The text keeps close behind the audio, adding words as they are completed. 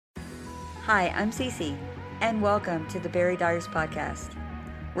Hi, I'm Cece, and welcome to the Berry Diaries podcast,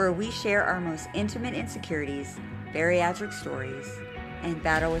 where we share our most intimate insecurities, bariatric stories, and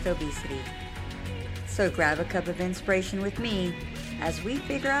battle with obesity. So grab a cup of inspiration with me as we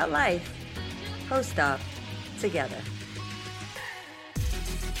figure out life post-op together.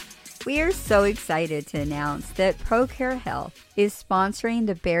 We are so excited to announce that ProCare Health is sponsoring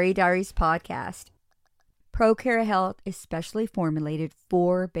the Berry Diaries podcast. ProCare Health is specially formulated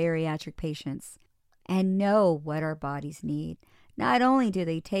for bariatric patients and know what our bodies need. Not only do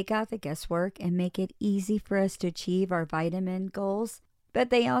they take out the guesswork and make it easy for us to achieve our vitamin goals, but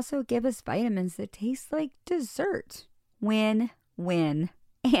they also give us vitamins that taste like dessert. Win-win.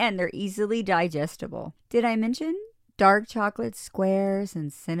 And they're easily digestible. Did I mention dark chocolate squares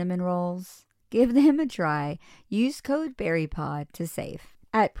and cinnamon rolls? Give them a try. Use code BERRYPOD to save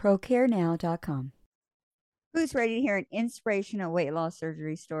at procarenow.com. Who's ready to hear an inspirational weight loss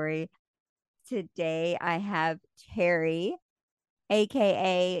surgery story? Today I have Teri,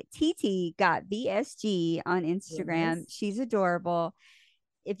 aka TT got VSG on Instagram. Yes. She's adorable.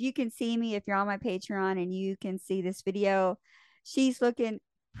 If you can see me, if you're on my Patreon and you can see this video, she's looking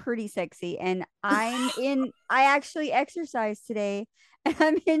pretty sexy. And I actually exercised today and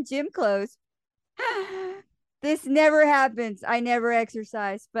I'm in gym clothes. This never happens. I never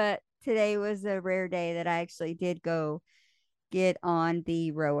exercise, but today was a rare day that I actually did go get on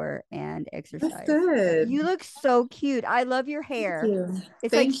the rower and exercise. That's good. You look so cute. I love your hair. Thank you.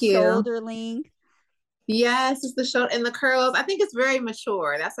 It's Thank like you. shoulder length. Yes, it's the shoulder and the curls. I think it's very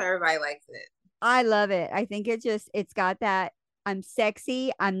mature. That's why everybody likes it. I love it. I think it's got that. I'm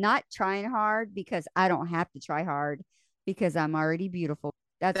sexy. I'm not trying hard because I don't have to try hard because I'm already beautiful.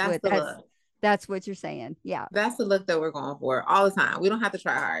 That's what you're saying. Yeah. That's the look that we're going for all the time. We don't have to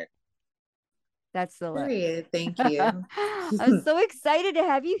try hard. That's the look. Period. Thank you. I'm so excited to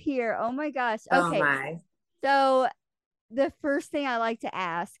have you here. Oh my gosh. Okay. Oh my. So the first thing I like to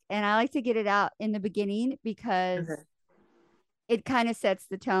ask, and I like to get it out in the beginning because it kind of sets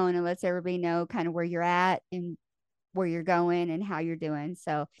the tone and lets everybody know kind of where you're at and where you're going and how you're doing.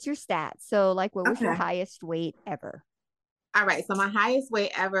 So it's your stats. So like, what was your highest weight ever? All right. So my highest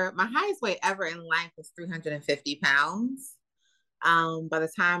weight ever in life was 350 pounds. By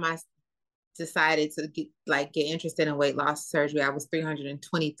the time I decided to get interested in weight loss surgery, I was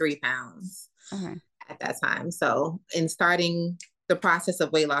 323 pounds at that time. So in starting the process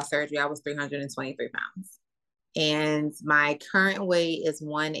of weight loss surgery, I was 323 pounds. And my current weight is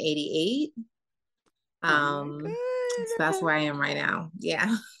 188. So that's where I am right now.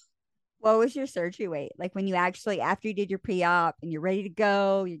 Yeah. What was your surgery weight? Like when you actually, after you did your pre-op and you're ready to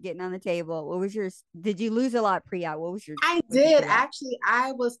go, you're getting on the table. What was did you lose a lot pre-op? What was your? I did actually.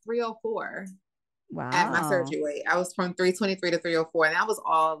 I was 304. Wow. At my surgery weight. I was from 323 to 304. And that was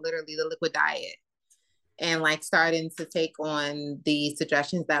all literally the liquid diet. And starting to take on the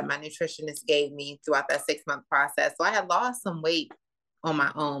suggestions that my nutritionist gave me throughout that 6-month process. So I had lost some weight on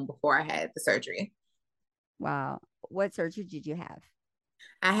my own before I had the surgery. Wow. What surgery did you have?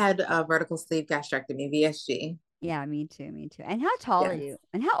 I had a vertical sleeve gastrectomy, VSG. Yeah, me too. And how tall are you?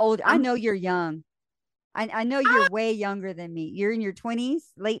 And how old? I know you're young. I know you're way younger than me. You're in your 20s,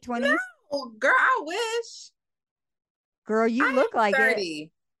 late 20s? No, girl, I wish. Girl, you look like 30. it.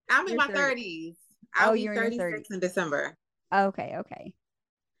 I'm in my 30s. I'll be 36 in December. Okay.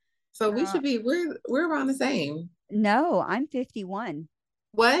 So we should be, we're around the same. No, I'm 51.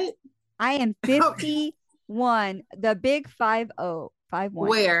 What? I am 51. The big 50, 51.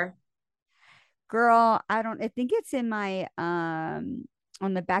 Where? Girl, I think it's in my on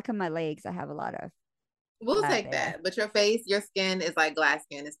the back of my legs. I have a lot of. We'll take that. But your face, your skin is like glass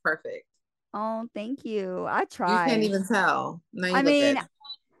skin. It's perfect. Oh, thank you. I try. You can't even tell. No, I mean,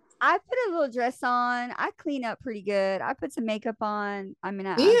 I put a little dress on. I clean up pretty good. I put some makeup on. I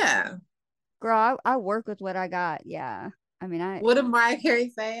mean, girl, I work with what I got. Yeah. I mean, what did Mariah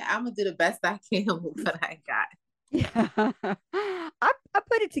Carey say? I'm gonna do the best I can with what I got. Yeah. I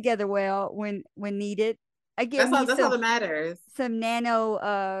put it together well when needed. That's all that matters. Some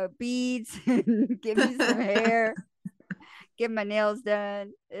nano beads and give me some hair. Get my nails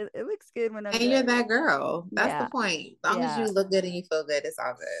done. It looks good when I'm and you're that girl. That's the point. As long as you look good and you feel good, it's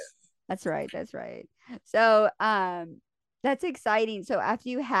all good. That's right. So that's exciting. So after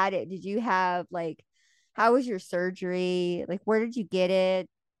you had it, did you have how was your surgery? Like, where did you get it?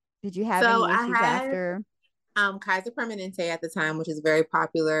 Did you have any issues after? Kaiser Permanente at the time, which is very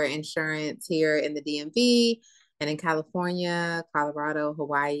popular insurance here in the DMV and in California, Colorado,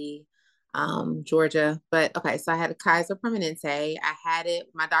 Hawaii, Georgia. But okay, so I had a Kaiser Permanente. I had it.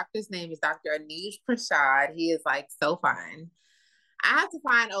 My doctor's name is Dr. Anuj Prasad. He is so fine. I have to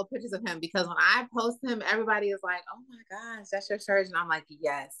find old pictures of him because when I post him, everybody is like, "Oh my gosh, that's your surgeon." I'm like,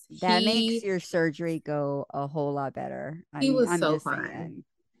 "Yes, That makes your surgery go a whole lot better. I he mean, was I'm so just fine, saying,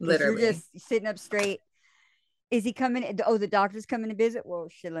 because you're literally." just sitting up straight. Is he coming? Oh, the doctor's coming to visit. Well,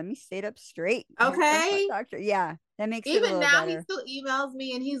 shit, let me sit up straight. Here comes my Okay. doctor. Yeah, that makes it a Even little now, he better. still emails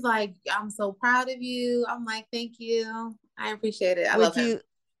me and he's like, "I'm so proud of you." I'm like, "Thank you. I appreciate it. I love Would him." you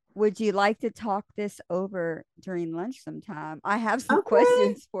would you like to talk this over during lunch sometime? I have some Okay.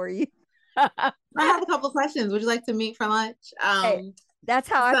 questions for you. I have a couple of questions. Would you like to meet for lunch? Hey, that's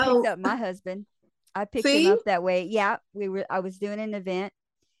how I picked So up my husband. I picked him see, up that way. Yeah, I was doing an event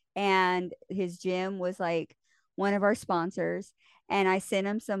and his gym was like one of our sponsors, and I sent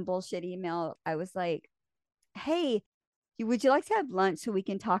him some bullshit email. I was like, "Hey, would you like to have lunch so we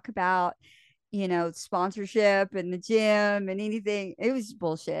can talk about, sponsorship and the gym and anything?" It was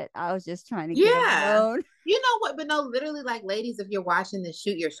bullshit. I was just trying to get him yeah. alone. You know what? But no, literally, like, ladies, if you're watching this,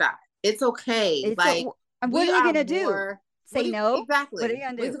 shoot your shot. It's okay. It's Like, and what we are they are gonna do? more. What Say do you no? What are you exactly? gonna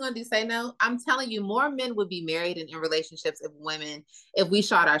What is do? it going to do? Say no? I'm telling you, more men would be married and in relationships if we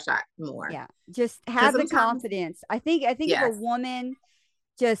shot our shot more. Yeah, just Because have the sometimes, confidence. I think if a yes, woman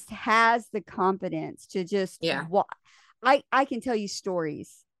just has the confidence to just yeah, I can tell you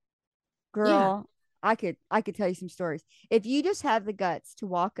stories, yeah, girl. I could tell you some stories. If you just have the guts to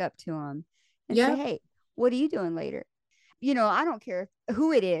walk up to them and say, yeah, "Hey, what are you doing later?" I don't care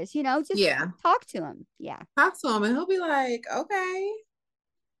who it is. Just yeah. talk to him. Yeah, Talk to him, and he'll be like, "Okay."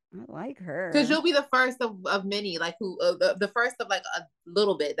 I like Because her. you'll be the first of many, like who the first of like a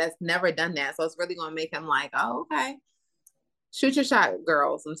little bit that's never done that. So it's really gonna make him like, "Oh, okay." Shoot your shot,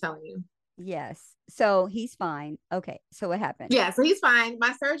 girls. I'm telling you. Yes. So he's fine. Okay. So what happened? Yeah, so he's fine.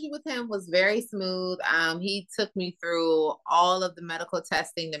 My surgery with him was very smooth. He took me through all of the medical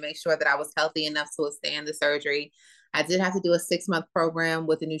testing to make sure that I was healthy enough to withstand the surgery. I did have to do a 6 month program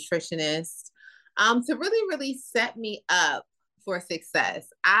with a nutritionist, to really, really set me up for success.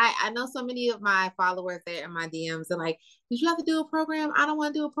 I know so many of my followers there in my DMs are like, "Did you have to do a program? I don't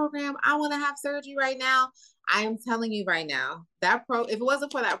want to do a program. I want to have surgery right now." I am telling you right now, if it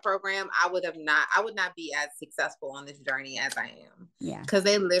wasn't for that program, I would not be as successful on this journey as I am. Yeah. Because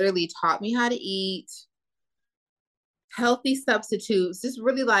they literally taught me how to eat healthy substitutes, just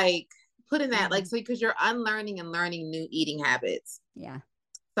really like putting that, like, Mhm. so because you're unlearning and learning new eating habits. Yeah.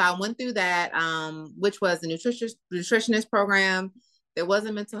 So I went through that, which was a nutritionist program. There was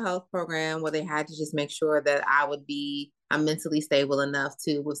a mental health program where they had to just make sure that I'm mentally stable enough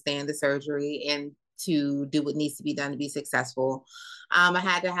to withstand the surgery and to do what needs to be done to be successful. I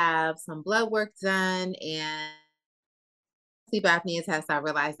had to have some blood work done and sleep apnea test. I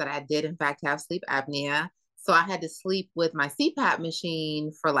realized that I did in fact have sleep apnea. So I had to sleep with my CPAP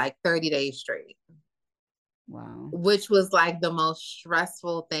machine for like 30 days straight, Wow. which was like the most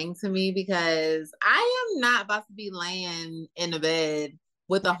stressful thing to me because I am not about to be laying in a bed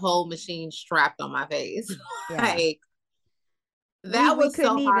with a whole machine strapped on my face. Yeah. Like, We that we was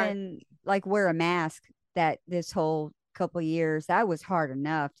couldn't so hard. even like wear a mask that this whole couple years. That was hard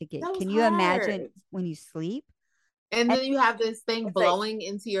enough to get. That was Can you imagine hard. when you sleep? And And then you have this thing it's like blowing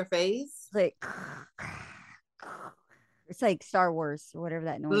into your face. it's like it's like Star Wars or whatever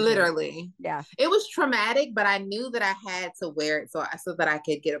that noise is. Literally. Yeah. It was traumatic, but I knew that I had to wear it so that I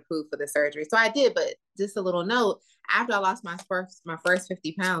could get approved for the surgery. So I did, but just a little note, after I lost my first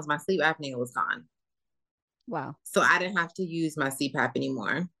 50 pounds, my sleep apnea was gone. Wow. So I didn't have to use my CPAP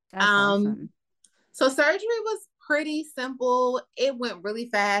anymore. That's Um, awesome. so surgery was pretty simple. It went really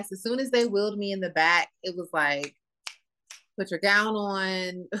fast. As soon as they wheeled me in the back, it was like, put your gown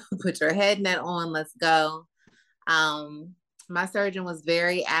on, put your head net on, let's go. Um, my surgeon was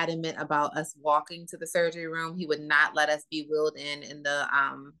very adamant about us walking to the surgery room. He would not let us be wheeled in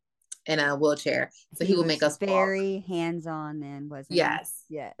a wheelchair. So He he would was make us walk. very hands-on then, wasn't he? Yes.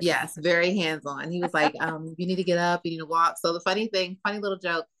 Yes. Yes, very hands-on. He was like, you need to get up, you need to walk. So the funny little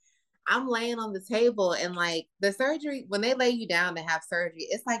joke, I'm laying on the table and like the surgery, when they lay you down to have surgery,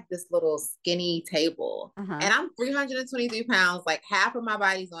 it's like this little skinny table. Uh-huh. And I'm 323 pounds, like half of my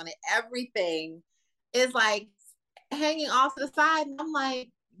body's on it. Everything is like hanging off to the side. And I'm like,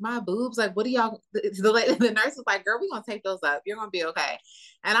 my boobs, like, what do y'all, the nurse was like, "Girl, we're going to take those up. You're going to be okay."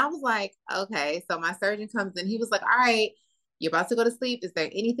 And I was like, okay. So my surgeon comes in. He was like, "All right, you're about to go to sleep. Is there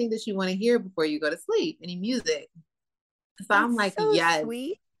anything that you want to hear before you go to sleep? Any music?" So I'm That's like, so "Yes."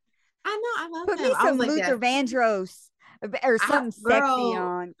 sweet. I know, I love Put him. me I was some like, Luther "Yes." Vandross or something sexy Girl,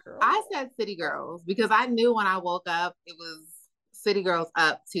 on, girl. I said City Girls because I knew when I woke up, it was City Girls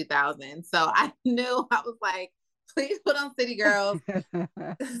Up 2000. So I knew, I was like, please put on City Girls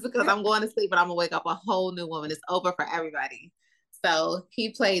because I'm going to sleep, but I'm going to wake up a whole new woman. It's over for everybody. So he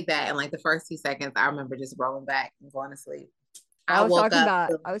played that, and like the first 2 seconds, I remember just rolling back and going to sleep. I I was woke talking up.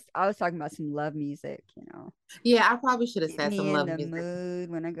 about I was talking about some love music, you know. Yeah, I probably should have Get said me some in love the music. mood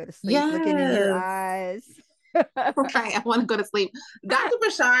when I go to sleep, looking in your Yes. eyes. Right. I want to go to sleep. Dr.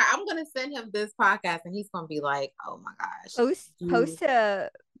 Bashar, I'm gonna send him this podcast and he's gonna be like, oh my gosh. Post You post a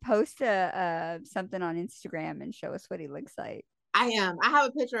post a something on Instagram and show us what he looks like. I am. I have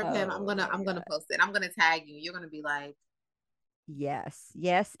a picture of him. Oh my I'm gonna God. post it. I'm gonna tag you. You're gonna be like, Yes,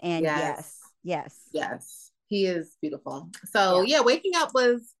 yes, and yes, yes, yes. yes. He is beautiful. So Yeah. yeah, waking up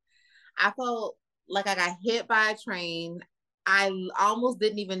was I felt like I got hit by a train. I almost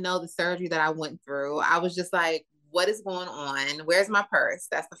didn't even know the surgery that I went through. I was just like, what is going on? Where's my purse?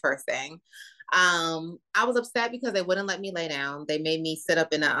 That's the first thing. I was upset because they wouldn't let me lay down. They made me sit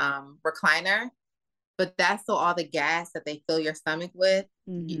up in a recliner, but that's so all the gas that they fill your stomach with, it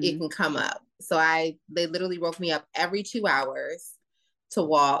Mm-hmm. can come up. So they literally woke me up every 2 hours to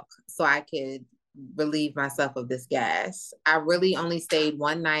walk so I could relieve myself of this gas. I really only stayed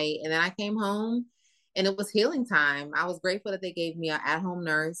one night and then I came home and it was healing time. I was grateful that they gave me an at-home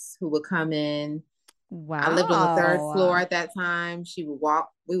nurse who would come in. I lived on the third floor Wow. at that time. We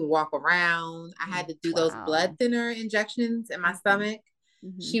would walk around. I had to do those blood Wow. thinner injections in my Mm-hmm. stomach.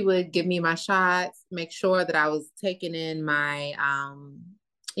 Mm-hmm. She would give me my shots, make sure that I was taking in my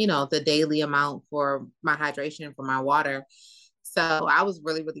the daily amount for my hydration for my water. So I was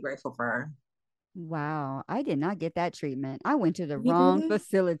really, really grateful for her. Wow. I did not get that treatment. I went to the You did wrong it?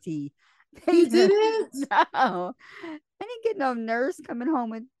 facility. You did it? No. I didn't get no nurse coming home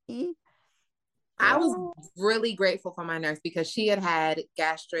with me. I was Girl. really grateful for my nurse because she had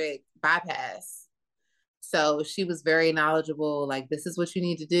gastric bypass. So she was very knowledgeable. Like, this is what you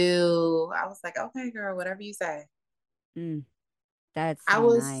need to do. I was like, okay, girl, whatever you say. Mm, that's I so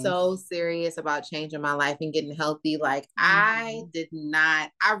was nice. so serious about changing my life and getting healthy. Like, I Mm-hmm. did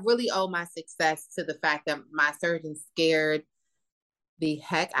not, I really owe my success to the fact that my surgeon scared the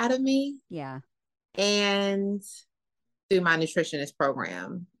heck out of me Yeah. and through my nutritionist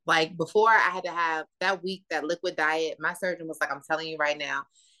program. Like, before I had to have that week, that liquid diet, my surgeon was like, I'm telling you right now,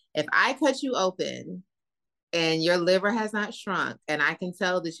 if I cut you open and your liver has not shrunk and I can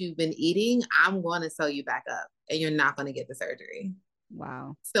tell that you've been eating, I'm going to sew you back up and you're not going to get the surgery.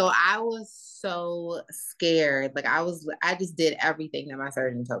 Wow. So I was so scared. Like, I just did everything that my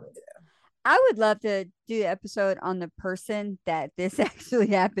surgeon told me to do. I would love to do an episode on the person that this actually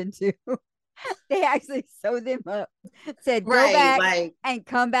happened to. They actually sewed them up, said, go Right. back Like, and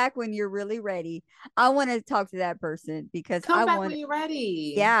come back when you're really ready. I want to talk to that person because come I back want, when you're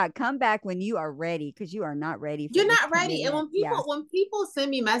ready. yeah, come back when you are ready because you are not ready for You're this not ready. And commitment. Yeah. when people send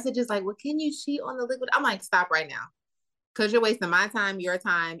me messages like, well, can you cheat on the liquid? I'm like, stop right now. Because you're wasting my time, your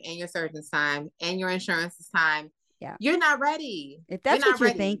time, and your surgeon's time, and your insurance's time. Yeah. You're not ready. If You're that's what not you're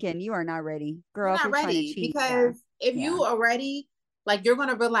ready. thinking, you are not ready. You're Girl, if not you're trying to ready cheat, yeah. because if Yeah. you are ready, like, you're going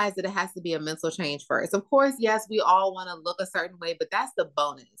to realize that it has to be a mental change first. Of course, yes, we all want to look a certain way, but that's the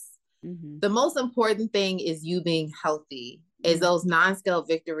bonus. Mm-hmm. The most important thing is you being healthy, is Mm-hmm. those non-scale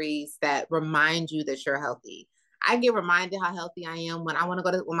victories that remind you that you're healthy. I get reminded how healthy I am when I want to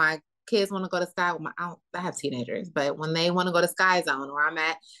go to when my kids want to go to Sky. I have teenagers, but when they want to go to Sky Zone or I'm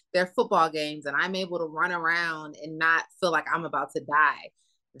at their football games and I'm able to run around and not feel like I'm about to die.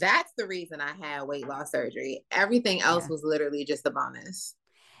 That's the reason I had weight loss surgery. Everything else Yeah. was literally just a bonus.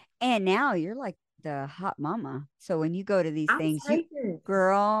 And now you're like the hot mama. So when you go to these I'm things, pregnant.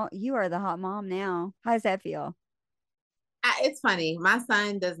 girl, you are the hot mom now. How does that feel? It's funny. My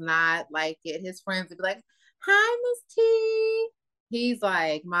son does not like it. His friends would be like, "Hi, Miss T." He's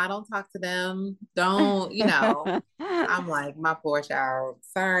like, "Ma, don't talk to them. Don't, you know." I'm like, "My poor child.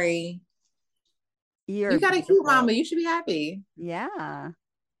 Sorry. You're You got a cute beautiful. mama. You should be happy. Yeah.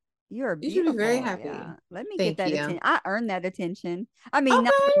 You're You should be very beautiful. happy." Yeah. Let me get Thank that you. attention. I earned that attention. I mean,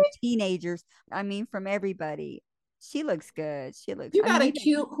 not from Okay. teenagers. I mean, from everybody. She looks good. She looks, You I got mean, a even,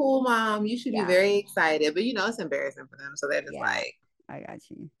 cute, cool mom. You should be yeah. very excited, but it's embarrassing for them. So they're just Yeah. like, I got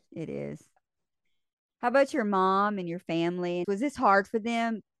you. It is. How about your mom and your family? Was this hard for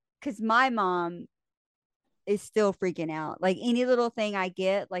them? Because my mom is still freaking out. Like any little thing I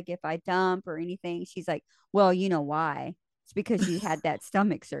get, like if I dump or anything, she's like, "Well, you know why? It's because you had that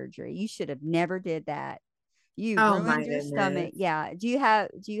stomach surgery. You should have never did that. You oh my ruined your stomach." goodness. Yeah. Do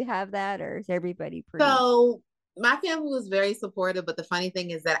you have that, or is everybody pretty? So My family was very supportive, but the funny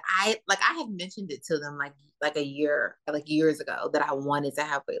thing is that I had mentioned it to them like a year, like years ago, that I wanted to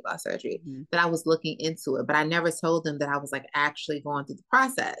have weight loss surgery, Mm-hmm. that I was looking into it, but I never told them that I was like actually going through the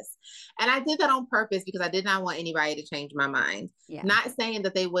process. And I did that on purpose because I did not want anybody to change my mind. Yeah. Not saying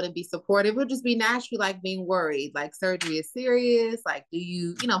that they wouldn't be supportive, it would just be naturally like being worried, like surgery is serious. Like, do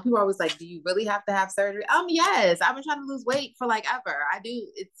you, people are always like, do you really have to have surgery? Yes, I've been trying to lose weight for like ever. I do.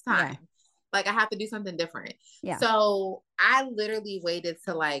 It's time. Yeah. Like I have to do something different. Yeah. So I literally waited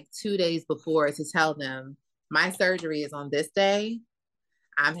till like 2 days before to tell them my surgery is on this day.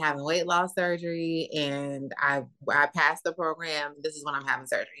 I'm having weight loss surgery and I passed the program. This is when I'm having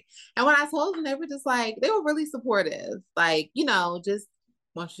surgery. And when I told them, they were just like, they were really supportive. Like, just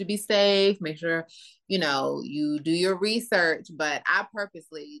want you to be safe, make sure, you do your research. But I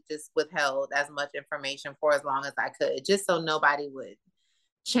purposely just withheld as much information for as long as I could, just so nobody would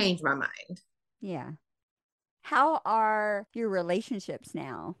change my mind. Yeah. How are your relationships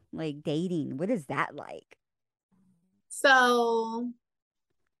now? Like dating, what is that like? So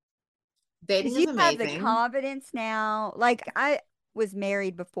dating Because is you have the amazing. confidence now. Like I was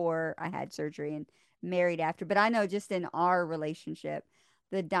married before I had surgery and married after, but I know just in our relationship,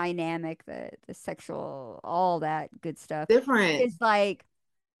 the dynamic, the sexual, all that good stuff Different. is like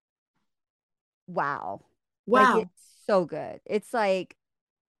wow. Like Wow. it's so good. It's like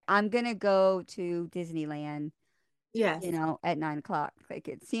I'm gonna go to Disneyland, Yes. at 9 o'clock. Like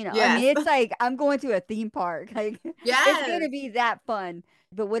it's, I mean, Yes. it's like I'm going to a theme park. Like it's Yes. gonna be that fun.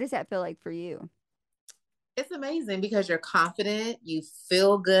 But what does that feel like for you? It's amazing because you're confident, you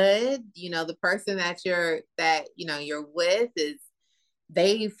feel good. The person you're with is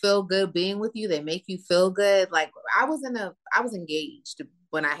they feel good being with you. They make you feel good. Like I was engaged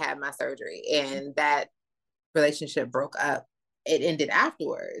when I had my surgery and that relationship broke up. It ended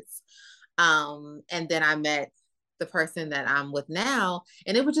afterwards. And then I met the person that I'm with now,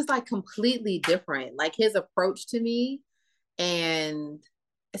 and it was just like completely different. Like his approach to me and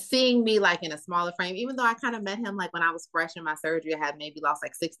seeing me like in a smaller frame, even though I kind of met him like when I was fresh in my surgery, I had maybe lost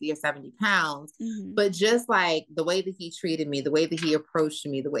like 60 or 70 pounds. Mm-hmm. But just like the way that he treated me, the way that he approached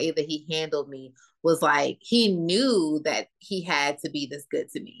me, the way that he handled me was like he knew that he had to be this good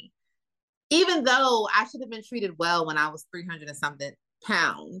to me. Even though I should have been treated well when I was 300 and something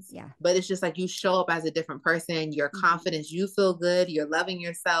pounds. Yeah. But it's just like you show up as a different person, your confidence, you feel good, you're loving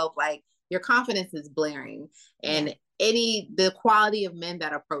yourself, like your confidence is blaring. And the quality of men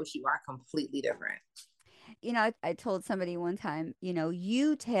that approach you are completely different. I told somebody one time,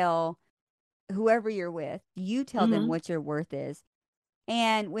 you tell whoever you're with, you tell them what your worth is.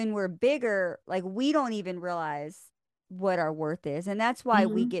 And when we're bigger, like we don't even realize what our worth is. And that's why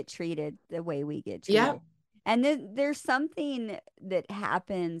we get treated the way we get treated. Yep. And then there's something that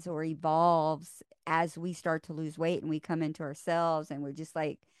happens or evolves as we start to lose weight and we come into ourselves and we're just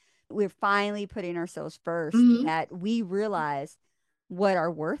like, we're finally putting ourselves first that we realize what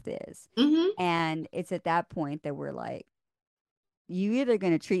our worth is. And it's at that point that we're like, you either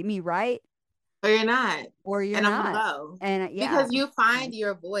going to treat me right or you're not. or you're And I'm gonna not. go. And Because you find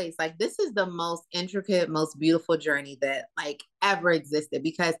your voice. Like this is the most intricate, most beautiful journey that like ever existed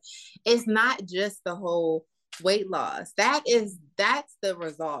because it's not just the whole weight loss. That's the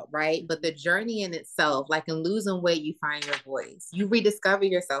result, right? But the journey in itself, like in losing weight, you find your voice. You rediscover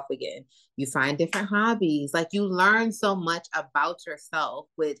yourself again. You find different hobbies. Like you learn so much about yourself,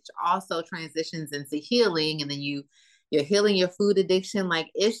 which also transitions into healing. And then you're healing your food addiction. Like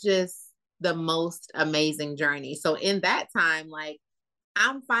it's just the most amazing journey. So in that time, like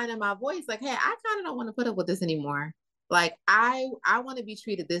I'm finding my voice, like, hey, I kind of don't want to put up with this anymore. Like I want to be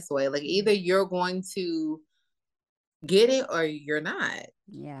treated this way. Like either you're going to get it or you're not.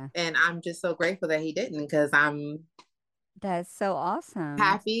 Yeah. And I'm just so grateful that he didn't because that's so awesome.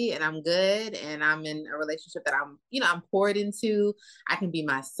 happy and I'm good and I'm in a relationship that I'm poured into. I can be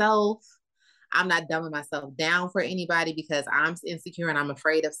myself. I'm not dumbing myself down for anybody because I'm insecure and I'm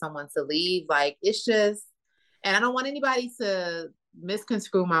afraid of someone to leave. Like it's just, and I don't want anybody to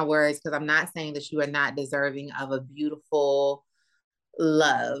misconstrue my words because I'm not saying that you are not deserving of a beautiful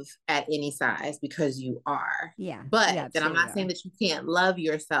love at any size because you are. Yeah. But then I'm not saying that you can't love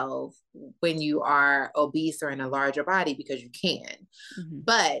yourself when you are obese or in a larger body because you can.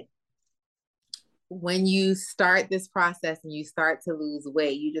 But when you start this process and you start to lose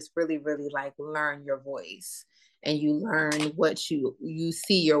weight, you just really, really like learn your voice and you learn what you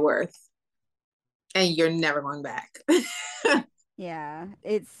see your worth and you're never going back. Yeah,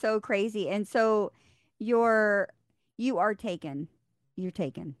 it's so crazy. And so you are taken. You're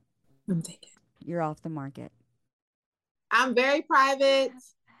taken. I'm taken. You're off the market. I'm very private.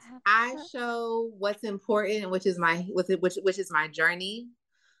 I show what's important, which is my journey.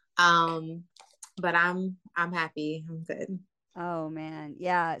 But I'm happy. I'm good. Oh man.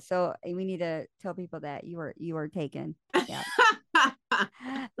 Yeah. So we need to tell people that you are taken. Yeah.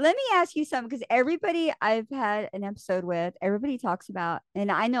 Let me ask you something because everybody I've had an episode with, everybody talks about, and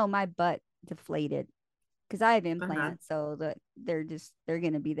I know my butt deflated because I have Uh-huh. implants, so that they're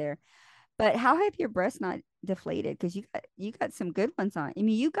gonna be there. But how have your breasts not deflated? Because you got some good ones on. I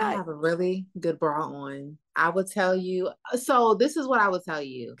mean, you I got have a really good bra on. I would tell you. So this is what I would tell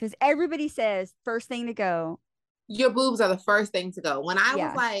you. because everybody says first thing to go. Your boobs are the first thing to go. When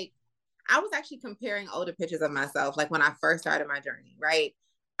Yeah. I was actually comparing older pictures of myself, like when I first started my journey, right?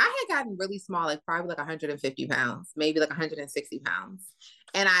 I had gotten really small, like probably like 150 pounds, maybe like 160 pounds.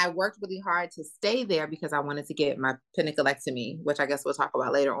 And I worked really hard to stay there because I wanted to get my penniculectomy, which I guess we'll talk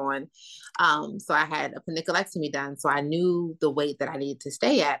about later on. So I had a penniculectomy done. So I knew the weight that I needed to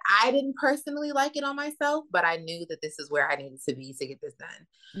stay at. I didn't personally like it on myself, but I knew that this is where I needed to be to get this done.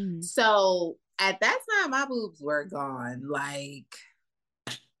 Mm-hmm. So at that time, my boobs were gone, like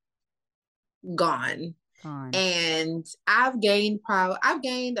gone. Gone. And I've gained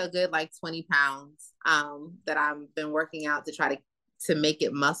a good like 20 pounds that I've been working out to try to make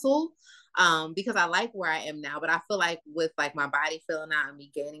it muscle. Because I like where I am now, but I feel like with like my body filling out and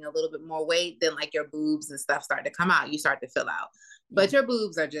me gaining a little bit more weight, then like your boobs and stuff start to come out. You start to fill out. Yeah. But your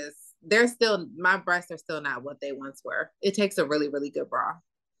boobs are just they're still my breasts are still not what they once were. It takes a really, really good bra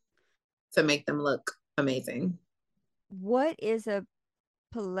to make them look amazing. What is a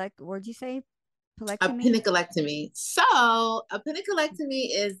what'd you say? A Pelectomy? penniculectomy. So a penniculectomy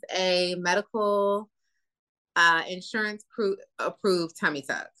is a medical insurance approved tummy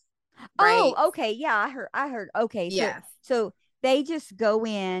tuck, right? Oh, okay. Yeah, I heard. Okay. So Yes. so they just go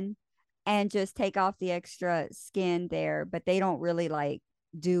in and just take off the extra skin there, but they don't really like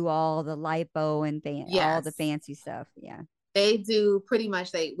do all the lipo and all the Yes. fancy stuff. Yeah. They do pretty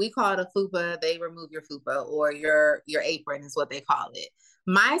much we call it a fupa. They remove your fupa or your apron is what they call it.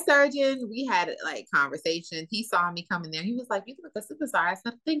 My surgeon, we had like conversation. He saw me coming there. He was like, "You look a superstar." I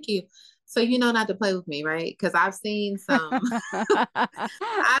said, "Thank you." So you know not to play with me, right? Because I've seen some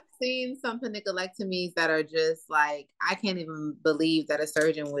penniculectomies that are just like I can't even believe that a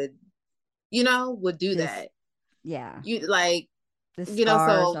surgeon would do Just that. yeah. You like The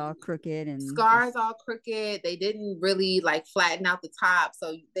scars so all crooked and scars just all crooked. They didn't really like flatten out the top,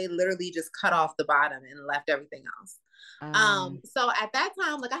 so they literally just cut off the bottom and left everything else. So at that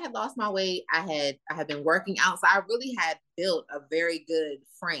time, like I had lost my weight. I had been working out, so I really had built a very good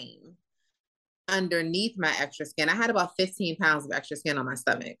frame underneath my extra skin. I had about 15 pounds of extra skin on my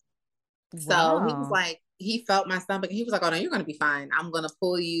stomach. So wow. he felt my stomach. He was like, "Oh no, you're gonna be fine. I'm gonna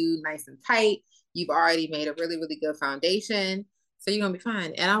pull you nice and tight. You've already made a really, really good foundation. So you're gonna be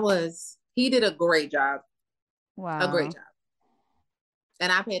fine." And he did a great job. A great Wow. job.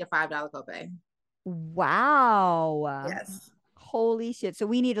 And I paid a $5 copay. Wow. Yes. Holy shit. So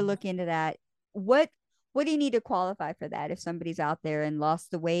we need to look into that. What what do you need to qualify for that if somebody's out there and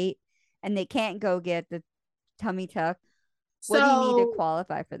lost the weight and they can't go get the tummy tuck? What do you need to So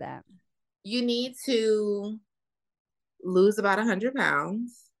qualify for that? you need to lose about 100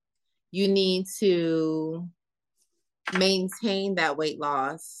 pounds. You need to maintain that weight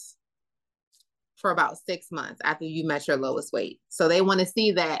loss for about 6 months after you met your lowest weight. So they want to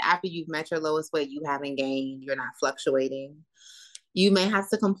see that after you've met your lowest weight, you haven't gained, you're not fluctuating. You may have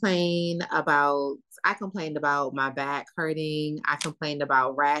to I complained about my back hurting. I complained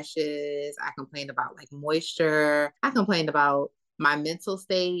about rashes. I complained about like moisture. I complained about my mental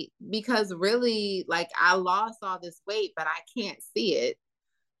state because really, like, I lost all this weight, but I can't see it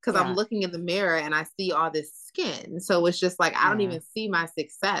because I'm Yeah. looking in the mirror and I see all this skin. So it's just like I don't Yeah. even see my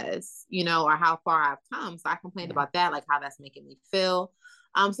success, or how far I've come. So I complained Yeah. about that, like how that's making me feel.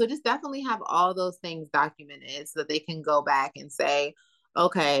 So just definitely have all those things documented so that they can go back and say,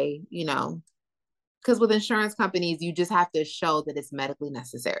 okay, because with insurance companies, you just have to show that it's medically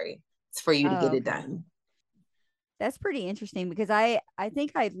necessary for you to Oh, get it okay. done. That's pretty interesting because I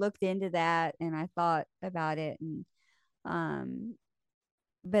think I looked into that and I thought about it and um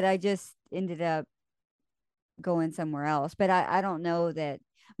but I just ended up going somewhere else. But I don't know that,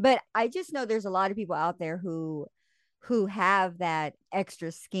 but I just know there's a lot of people out there who have that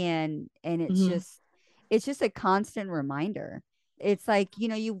extra skin and Mm-hmm. it's just a constant reminder. It's like,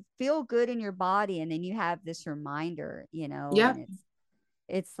 you feel good in your body and then you have this reminder, and Yep.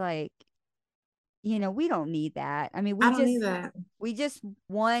 it's like, we don't need that. I mean, I don't need that. we just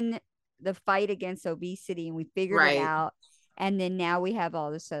won the fight against obesity and we figured it Right. out. And then now we have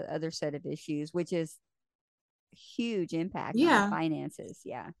all this other set of issues, which is huge impact on our Yeah. finances.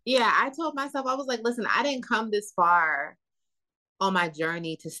 Yeah. Yeah. I told myself, I was like, listen, I didn't come this far on my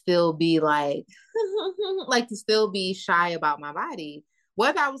journey to still be like, like to still be shy about my body.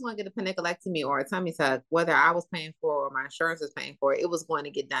 Whether I was going to get a penniculectomy or a tummy tuck, whether I was paying for or my insurance was paying for it, it was going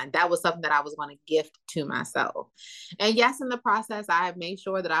to get done. That was something that I was going to gift to myself. And yes, in the process, I have made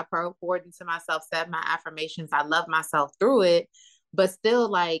sure that I poured into myself, said my affirmations. I love myself through it, but still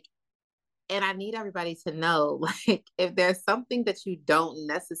like, and I need everybody to know, like, if there's something that you don't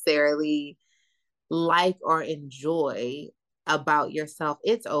necessarily like or enjoy about yourself,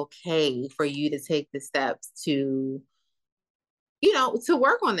 it's okay for you to take the steps to, you know, to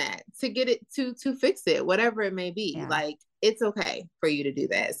work on that, to get it, to fix it, whatever it may be. Yeah. Like, it's okay for you to do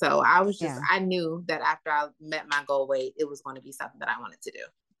that. So I was just, Yeah. I knew that after I met my goal weight, it was going to be something that I wanted to do.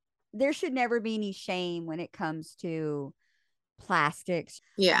 There should never be any shame when it comes to plastics.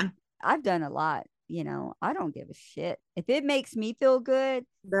 Yeah. I've done a lot, you know, I don't give a shit. If it makes me feel good,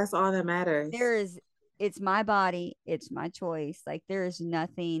 That's all that matters. it's my body, it's my choice. Like, there is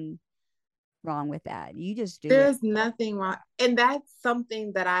nothing wrong with that. You just do it. There's nothing wrong. And that's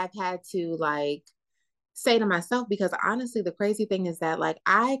something that I've had to like say to myself, because honestly, the crazy thing is that like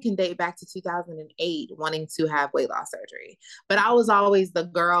I can date back to 2008 wanting to have weight loss surgery, but I was always the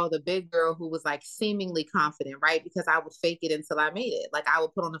girl, the big girl who was like seemingly confident, right? Because I would fake it until I made it. Like I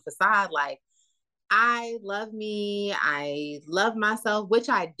would put on a facade like, I love me, I love myself, which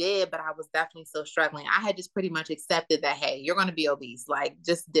I did, but I was definitely still struggling. I had just pretty much accepted that, hey, you're going to be obese, like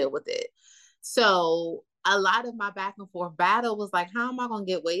just deal with it. So a lot of my back and forth battle was like, how am I going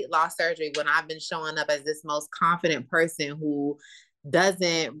to get weight loss surgery when I've been showing up as this most confident person who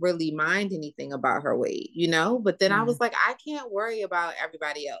doesn't really mind anything about her weight, you know? But then I was like, I can't worry about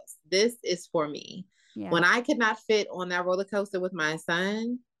everybody else. This is for me. Yeah. When I could not fit on that roller coaster with my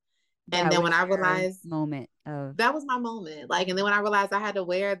son, That and then when was I your realized moment of that was my moment, like, and then when I realized I had to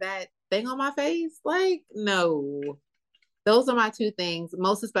wear that thing on my face, like, no, those are my two things,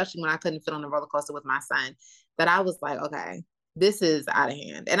 most especially when I couldn't fit on the roller coaster with my son, that I was like, okay, this is out of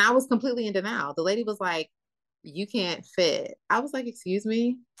hand. And I was completely in denial. The lady was like, you can't fit. I was like, excuse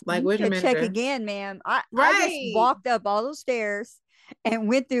me? Like, you where's your should check manager? again, ma'am. I just Right. walked up all those stairs and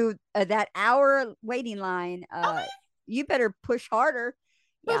went through that hour waiting line. Okay. You better push harder.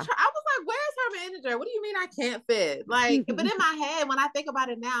 But Yeah. I was like, where's her manager? What do you mean I can't fit? Like, but in my head, when I think about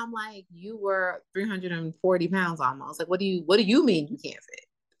it now, I'm like, you were 340 pounds almost. Like, what do you mean you can't fit?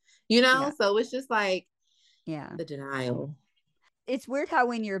 You know? Yeah. So it's just like Yeah. the denial. It's weird how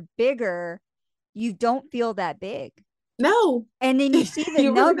when you're bigger, you don't feel that big. No. And then you see the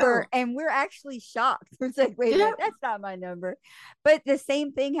You really number, don't. and we're actually shocked. It's like, wait a Yeah. minute, that's not my number. But the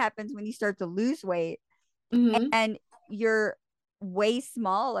same thing happens when you start to lose weight Mm-hmm. and you're way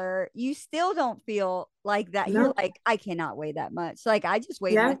smaller. You still don't feel like that. You're No. like, I cannot weigh that much. Like, I just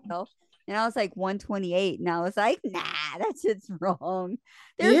weighed Yeah. myself and I was like 128. And I was like, nah, that shit's wrong.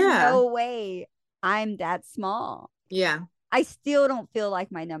 There's Yeah. no way I'm that small. Yeah. I still don't feel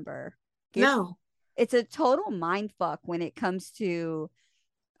like my number. It's No. it's a total mind fuck when it comes to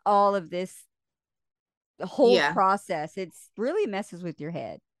all of this, the whole Yeah. process. It's really messes with your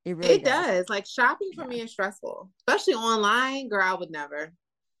head. It really It does. does. Like shopping for Yeah. me is stressful, especially online. Girl, I would never.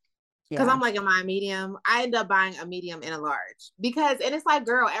 Because Yeah. I'm like, am I a medium? I end up buying a medium and a large because, and it's like,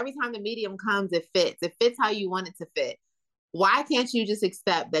 girl, every time the medium comes, it fits. It fits how you want it to fit. Why can't you just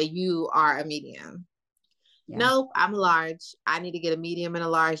accept that you are a medium? Yeah. Nope, I'm a large. I need to get a medium and a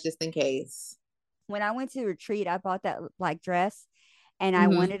large just in case. When I went to retreat, I bought that black dress and I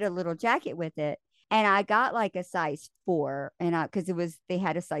Mm-hmm. wanted a little jacket with it. And I got like a size 4, and because they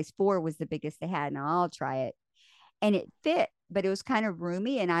had a size 4 was the biggest they had, and I'll try it. And it fit, but it was kind of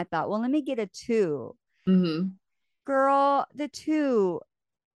roomy. And I thought, well, let me get a 2. Mm-hmm. Girl, the 2,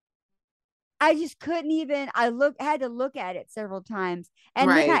 I just couldn't even. Had to look at it several times. And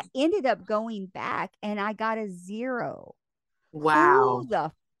then I Right. ended up going back and I got a 0. Who Wow.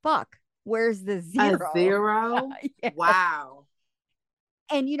 the fuck? Where's the A 0? 0? Yes. Wow.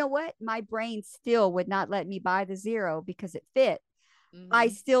 And you know what? My brain still would not let me buy the 0 because it fit. I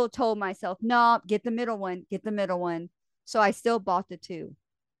Mm-hmm. still told myself, no, get the middle one, get the middle one. So I still bought the 2.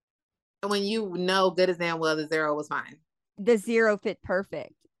 And when you know good as damn well the 0 was fine. The 0 fit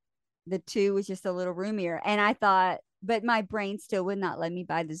perfect. The 2 was just a little roomier. And I thought, but my brain still would not let me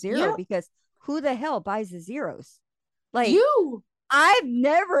buy the 0 Yep. because who the hell buys the 0s? Like, You. I've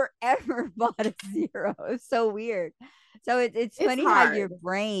never ever bought a 0. It's so weird. So it's It's funny how your hard.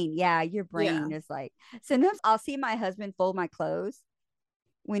 brain, your Yeah. brain is like, sometimes I'll see my husband fold my clothes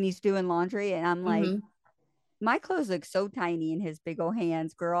when he's doing laundry, and I'm like, Mm-hmm. my clothes look so tiny in his big old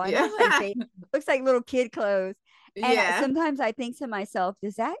hands, girl. And Yeah. I'm like, they looks like little kid clothes. And Yeah. sometimes I think to myself,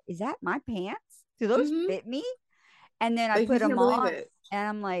 is that my pants? Do those Hmm. fit me? And then I Like put you them can't believe on it. and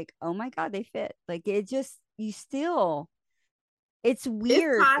I'm like, oh my God, they fit. Like it just, you still, it's It's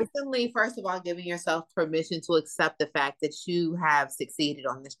weird. constantly, first of all, giving yourself permission to accept the fact that you have succeeded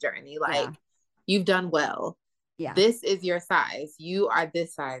on this journey. Yeah. Like, you've done well. Yeah. This is your size. You are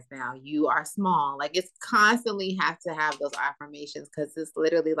this size now. You are small. Like, it's constantly have to have those affirmations because it's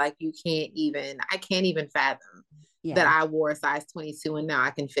literally like I can't even fathom that Yeah. I wore a size 22 and now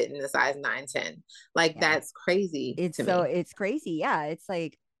I can fit in a size 9, 10. Like, Yeah. that's crazy to me. It's crazy. Yeah. It's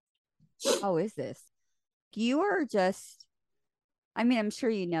like, how is this? You are just, I mean, I'm sure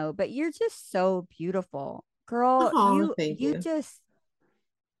you know, but you're just so beautiful. Girl, Oh, thank you.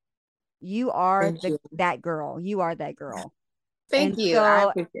 you are Thank you. that girl. You are that girl. Thank And you. I so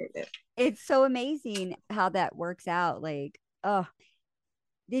appreciate it. it's so amazing how that works out. Like,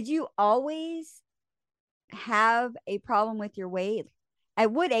 did you always have a problem with your weight?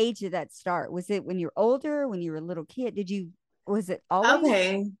 At what age did that start? Was it when you were older, when you were a little kid? Was it always?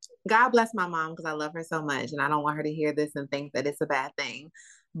 Okay. God bless my mom because I love her so much and I don't want her to hear this and think that it's a bad thing.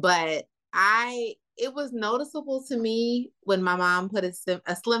 But it was noticeable to me when my mom put a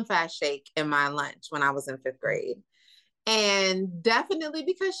Slim Fast shake in my lunch when I was in fifth grade. And definitely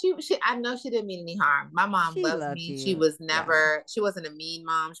because I know she didn't mean any harm. My mom She loves loved me. you. Yeah. She wasn't a mean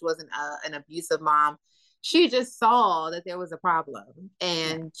mom. She wasn't an abusive mom. She just saw that there was a problem Yeah.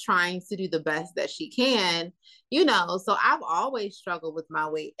 and trying to do the best that she can, you know. So I've always struggled with my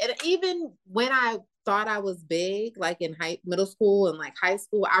weight. And even when I thought I was big, like in middle school and like high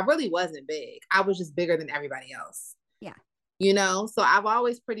school, I really wasn't big. I was just bigger than everybody else, Yeah. you know? So I've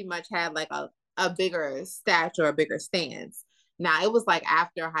always pretty much had like a bigger stature, a bigger stance. Now it was like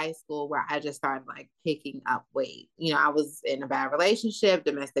after high school where I just started like picking up weight. You know, I was in a bad relationship,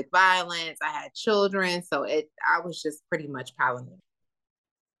 domestic violence, I had children. So I was just pretty much piling it.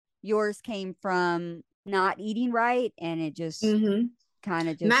 Yours came from not eating right and it just Mm-hmm. kind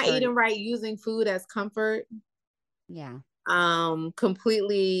of just Not started. eating right, using food as comfort, Yeah.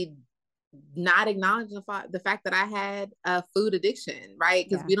 completely not acknowledging the fact that I had a food addiction, right?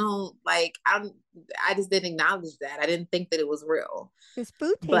 Because Yeah. we don't like I just didn't acknowledge that. I didn't think that it was real. Because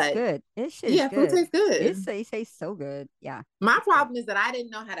food tastes But good. This shit is yeah, food good. tastes good. It tastes so good. Yeah. My It's good. problem is that I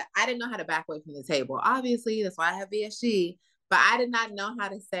didn't know how to back away from the table. Obviously, that's why I have BSG. But I did not know how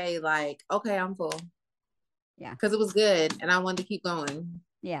to say like, okay, I'm full Yeah. because it was good and I wanted to keep going.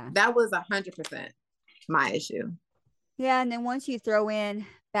 Yeah. That was 100% my issue. Yeah. And then once you throw in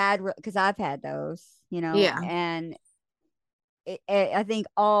because I've had those, Yeah. and I think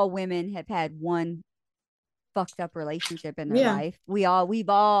all women have had one fucked up relationship in their Yeah. life. We've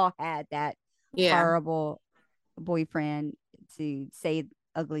all had that Yeah. horrible boyfriend to say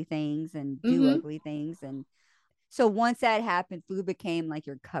ugly things and do Mm-hmm. ugly things. And so once that happened, food became like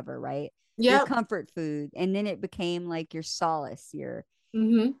your cover, right? Your Yep. comfort food. And then it became like your solace, your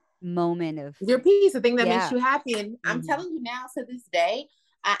Mm-hmm. moment of, Your peace, the thing that makes yeah. you happy. And I'm Mm-hmm. telling you now to this day,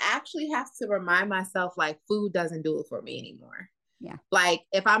 I actually have to remind myself like food doesn't do it for me anymore. Yeah. Like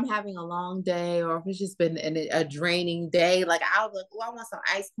if I'm having a long day or if it's just been a draining day, like I'll look, oh, I want some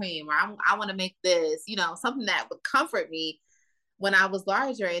ice cream or I want to make this, you know, something that would comfort me when I was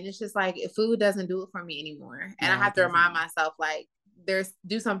larger. And it's just like food doesn't do it for me anymore. And I No, have it to remind doesn't. myself like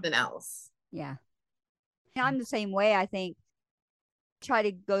do something else. Yeah. I'm the same way. I think try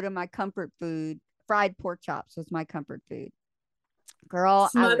to go to my comfort food. Fried pork chops was my comfort food. Girl,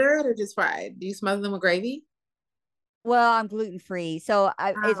 Smothered or just fried? Do you smother them with gravy? well, I'm gluten free. So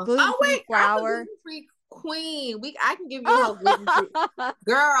it's Oh, gluten oh free wait, I'm the flour. gluten free queen. I can give you a whole gluten free I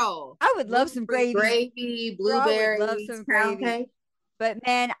girl. would love Gluten some free gravy. gravy, Girl, I would love blueberries, some pound gravy. cake. But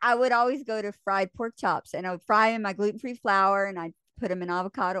man, I would always go to fried pork chops and I would fry in my gluten free flour and I'd put them in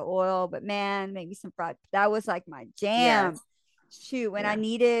avocado oil. But man, make me some fried. That was like my Yes. jam. Shoot, when I Yeah.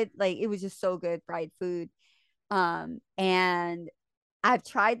 needed, like, it was just so good, fried food. And I've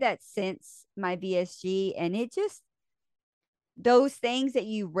tried that since my VSG, and it just, those things that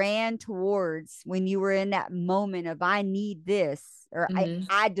you ran towards when you were in that moment of I need this or Mm-hmm.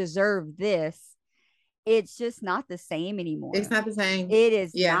 I deserve this, it's just not the same It's anymore. not the same. It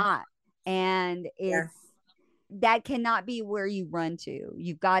is Yeah. not. And Yeah. that cannot be where you run to.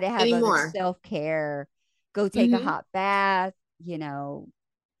 You've got to have other Anymore. self-care. Go take a Mm-hmm. hot bath,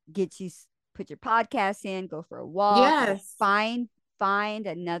 get you put your podcast in, go for a walk, like Yes. find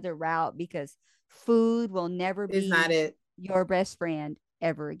another route because food will never It's not be it your best friend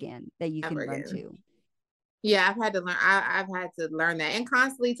ever again that you ever can run again. to. Yeah, I've had to learn. I've had to learn that, and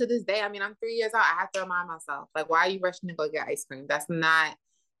constantly to this day. I mean, I'm 3 years old. I have to remind myself, like, why are you rushing to go get ice cream? That's not.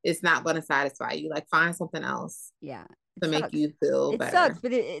 It's not going to satisfy you. Like, find something else Yeah, it to make sucks. you feel It sucks,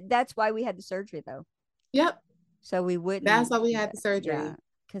 better. but that's why we had the surgery though. Yep, So we that's wouldn't why we do had the that. Yeah, surgery,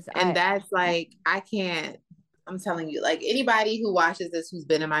 because and that's like I can't. I'm telling you, like anybody who watches this, who's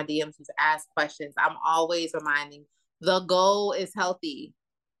been in my DMs, who's asked questions, I'm always reminding the goal is healthy.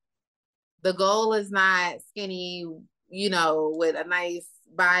 The goal is not skinny, with a nice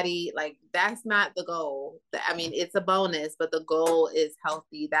body. Like that's not the goal. I mean, it's a bonus, but the goal is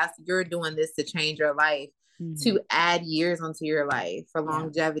healthy. That's you're doing this to change your life, mm-hmm. to add years onto your life for Yeah,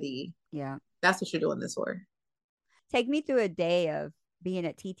 longevity. yeah. That's what you're doing this for. Take me through a day of being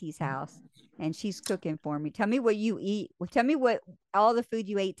at TT's house and she's cooking for me. Tell me what you eat. Well, tell me what all the food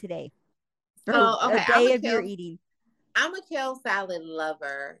you ate today or So a okay, day of your eating. I'm a kale salad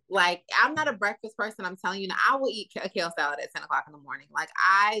lover. Like, I'm not a breakfast person. I'm telling you, now, I will eat a kale salad at 10 o'clock in the morning. Like,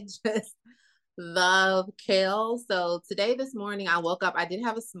 I just love kale. So, today, this morning, I woke up. I did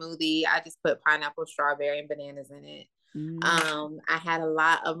have a smoothie. I just put pineapple, strawberry, and bananas in it. I had a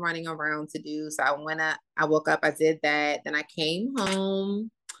lot of running around to do. So, I woke up, I did that. Then I came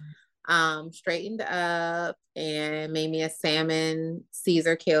home, straightened up, and made me a salmon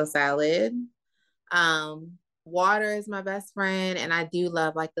Caesar kale salad. Um, Water is my best friend, and I do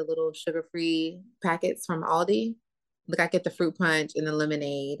love like the little sugar-free packets from Aldi. Like I get the fruit punch and the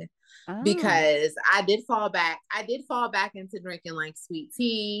lemonade Oh, because I did fall back. I did fall back into drinking like sweet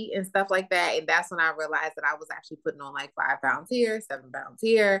tea and stuff like that. And that's when I realized that I was actually putting on like 5 pounds here, 7 pounds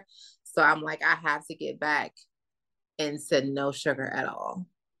here. So I'm like, I have to get back into no sugar at all.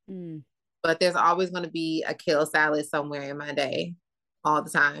 mm. But there's always going to be a kale salad somewhere in my day all the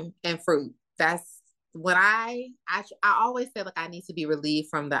time and fruit. That's when I always say like I need to be relieved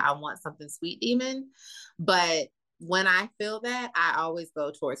from the I want something sweet demon, but when I feel that I always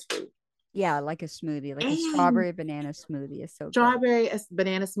go towards fruit Yeah, like a smoothie, like a and strawberry banana smoothie is so good. strawberry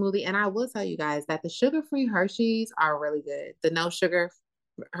banana smoothie. And I will tell you guys that the sugar-free Hershey's are really good. The no sugar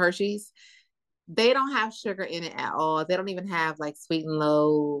Hershey's, they don't have sugar in it at all. They don't even have like sweet and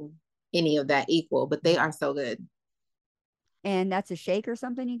low, any of that equal, but they are so good. And that's a shake or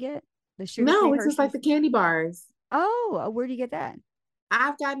something you get? The sugar-free No, it's just like Hershey's? the candy bars. Oh, where do you get that?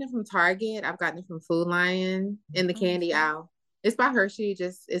 I've gotten it from Target. I've gotten it from Food Lion in the Oh, candy shit. aisle. It's by Hershey,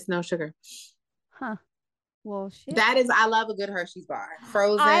 just it's no sugar. Huh. Well, shit. That is, I love a good Hershey's bar. I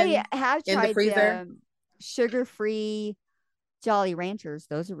Frozen have in the tried freezer. the sugar-free Jolly Ranchers.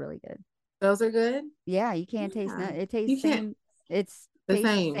 Those are really good. Those are good. Yeah, you can't taste Yeah. none. It tastes You can't same. It's the tastes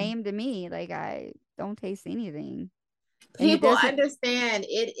the same. same to me. Like I don't taste anything, and it People doesn't. understand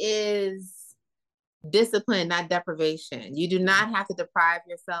it is discipline, not deprivation. You do Yeah, not have to deprive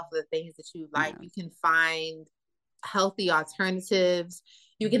yourself of the things that you like. no. You can find healthy alternatives.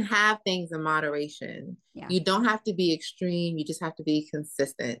 You can have things in moderation. Yeah, You don't have to be extreme. You just have to be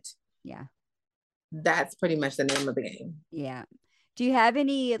consistent. yeah, That's pretty much the name of the game. yeah. Do you have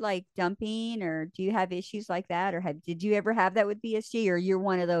any like dumping, or do you have issues like that, or did you ever have that with BSG, or you're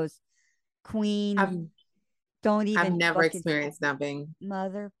one of those queen? I've Don't I've even never fucking experienced dumping.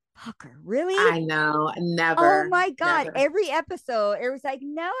 motherfucker. Really? I know, Oh never, my God. never. Every episode, it was like,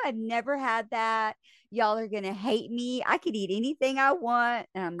 no, I've never had that. Y'all are going to hate me. I could eat anything I want.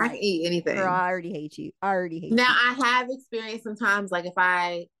 And I'm I can like, eat girl, anything. I already hate you. I already hate Now you. I have experienced sometimes like if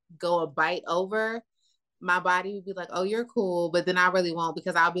I go a bite over, my body would be like, "Oh, you're cool," but then I really won't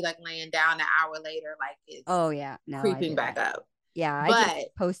because I'll be like laying down an hour later, like it's Oh, yeah. No, I creeping did back that. up. Yeah. I just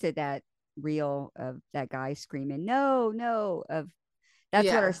But posted that reel of that guy screaming, no, no, of that's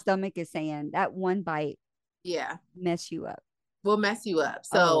what our yeah, stomach is saying. That one bite yeah, mess you up. will mess you up.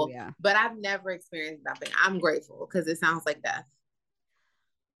 Oh, So, yeah. but I've never experienced dumping. I'm grateful because it sounds like death.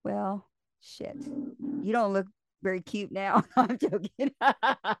 Well, shit. You don't look very cute now. I'm joking.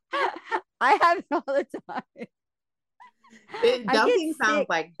 I have it all the time. I get Dumping sounds sick.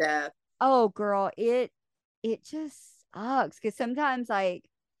 like death. Oh, girl, it just sucks because sometimes like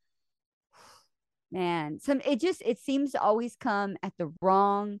man, it seems to always come at the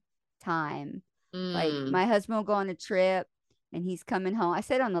wrong time. Like Mm. my husband will go on a trip and he's coming home. I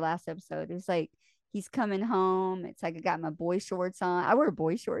said on the last episode, it was like he's coming home. It's like I got my boy shorts on. I wear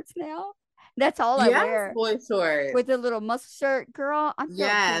boy shorts now. That's all I Yes, wear boy shorts. with a little muscle shirt. Girl, I'm feeling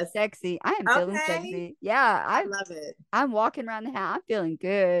pretty Yes. sexy. I am feeling Okay. sexy. Yeah, I love it. I'm walking around the house. I'm feeling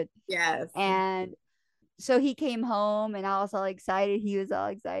good. Yes. And so he came home and I was all excited. He was all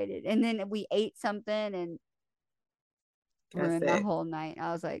excited. And then we ate something and ruined my whole night.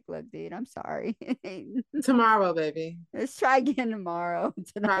 I was like, look, dude, I'm sorry. Tomorrow, baby. Let's try again tomorrow.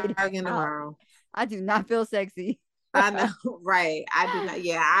 Tonight Try again out. tomorrow. I do not feel sexy. I know, right? I do not.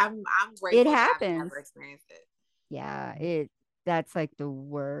 Yeah, I'm It grateful to have happens. never experienced it. Yeah, that's like the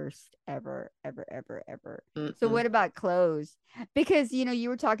worst ever, ever, ever, ever. Mm-mm. So what about clothes? Because you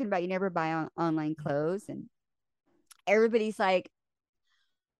were talking about you never buy online clothes, and everybody's like,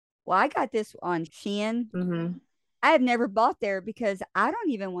 well, I got this on Shein. Mm-hmm. I have never bought there because I don't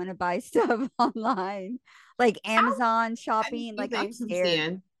even want to buy stuff online, like Amazon shopping. You Like, I'm think from scared.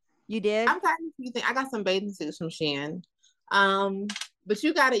 Shein? You did? I'm tired of you think I got some bathing suits from Shein. But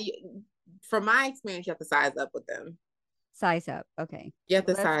you gotta, from my experience, you have to size up with them. Size up. Okay. You have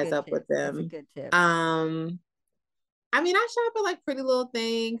Well, to that's a size good up tip. with That's a them. good tip. I mean, I shop at like Pretty Little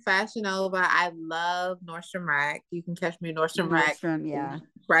Thing, Fashion Nova. I love Nordstrom Rack. You can catch me at Nordstrom Rack Yeah.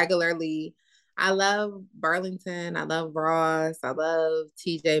 regularly. I love Burlington. I love Ross. I love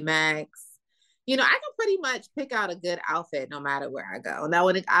TJ Maxx. I can pretty much pick out a good outfit no matter where I go. Now,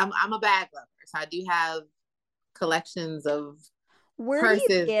 I'm a bag lover, so I do have collections of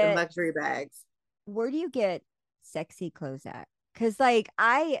purses and luxury bags. Where do you get sexy clothes at? Because like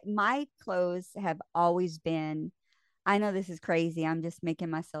my clothes have always been, I know this is crazy, I'm just making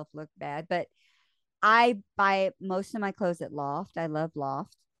myself look bad, but I buy most of my clothes at Loft. I love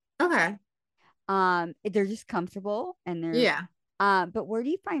Loft. Okay. They're just comfortable and Yeah. But where do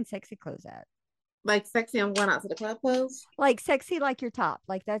you find sexy clothes at? Like sexy, I'm going out to the club clothes. Like sexy, like your top,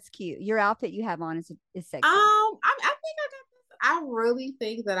 like that's cute. Your outfit you have on is sexy. I think I got this. I really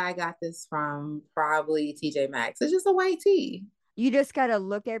think that I got this from probably TJ Maxx. It's just a white tee. You just gotta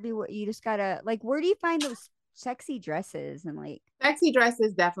look everywhere. You just gotta like, where do you find those sexy dresses and like sexy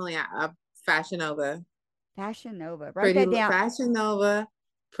dresses? Definitely a Fashion Nova. Fashion Nova. Write that down. Fashion Nova,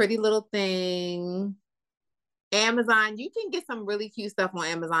 Pretty Little Thing. Amazon, you can get some really cute stuff on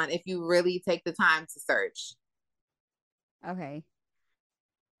Amazon if you really take the time to search. Okay.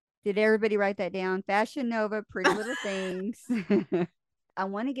 Did everybody write that down? Fashion Nova, Pretty Little Things. I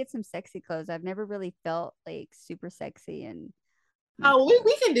want to get some sexy clothes. I've never really felt like super sexy and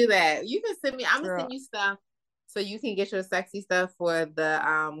we can do that. You can send me, I'm gonna send you stuff so you can get your sexy stuff for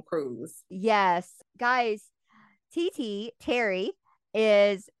the cruise. Yes. Guys, Teri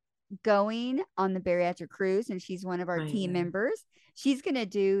is going on the bariatric cruise and she's one of our team members. She's gonna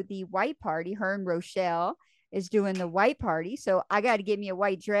do the white party. Her and Rochelle is doing the white party. So I got to get me a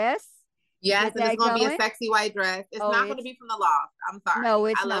white dress. Yes, and it's going to be a sexy white dress. It's not going to be from the Loft. I'm sorry. No,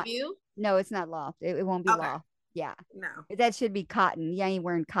 it's I not. love you. No, it's not Loft. It won't be Loft. Yeah. No. That should be cotton. You ain't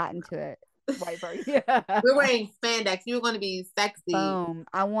wearing cotton to it. White party. We're wearing spandex. You're going to be sexy. Boom.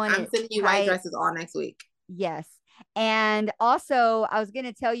 I'm sending you white dresses all next week. Yes. And also, I was going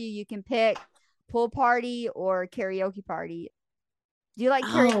to tell you, you can pick pool party or karaoke party. Do you like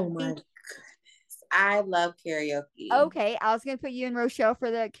karaoke? Oh my goodness. I love karaoke. Okay. I was going to put you and Rochelle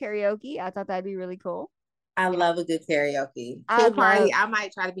for the karaoke. I thought that'd be really cool. I love a good karaoke. Pool party, I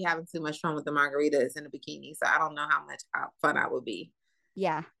might try to be having too much fun with the margaritas and the bikini. So I don't know how much fun I will be.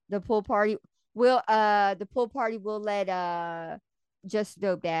 Yeah. The pool party will let Just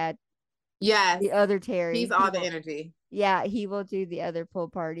Dope Dad. Yes. The other Teri. He's all the energy. Yeah, he will do the other pool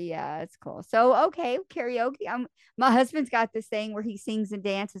party. Yeah, it's cool. So okay, karaoke. My husband's got this thing where he sings and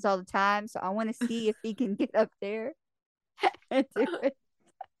dances all the time. So I want to see if he can get up there and do it.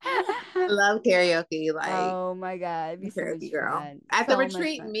 I love karaoke. Like, oh my god, it'd be so much girl. fun. At the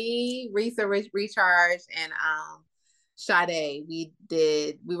retreat, me, Risa, Recharge, and Sade, we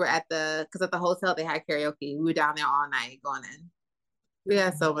were at the hotel they had karaoke. We were down there all night going in. We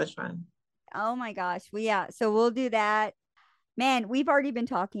had so much fun. Oh my gosh. So we'll do that. Man, we've already been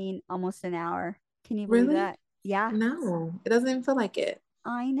talking almost an hour. Can you believe that? Yeah. No, it doesn't even feel like it.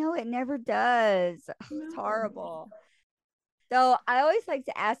 I know it never does. No. It's horrible. So I always like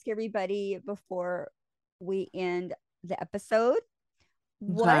to ask everybody before we end the episode,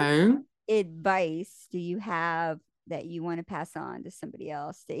 what advice do you have that you want to pass on to somebody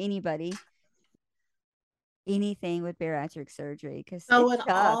else, to anybody? Anything with bariatric surgery? Because so in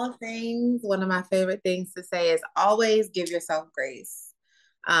all things, one of my favorite things to say is always give yourself grace.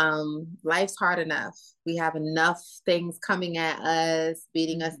 Life's hard enough. We have enough things coming at us,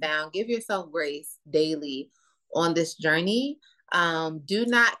 beating us down. Give yourself grace daily on this journey. Do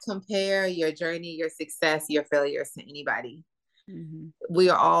not compare your journey, your success, your failures to anybody. We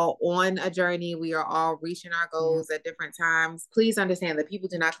are all on a journey. We are all reaching our goals at different times. Please understand that people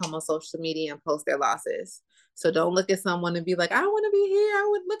do not come on social media and post their losses. So don't look at someone and be like, I want to be here. I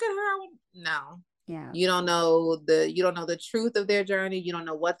would look at her. No. Yeah. You don't know the truth of their journey. You don't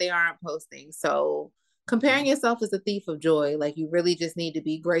know what they aren't posting. So Comparing yourself is a thief of joy. Like, you really just need to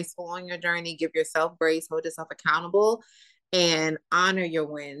be graceful on your journey, give yourself grace, hold yourself accountable, and honor your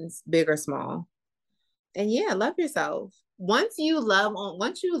wins, big or small. And yeah, love yourself. Once you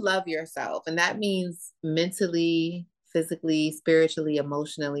love yourself, and that means mentally, physically, spiritually,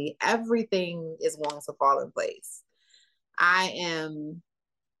 emotionally, everything is going to fall in place. I am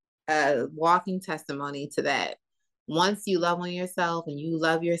a walking testimony to that. Once you love on yourself and you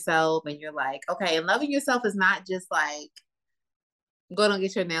love yourself and you're like, okay, and loving yourself is not just like go to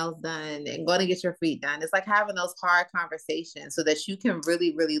get your nails done and go to get your feet done. It's like having those hard conversations so that you can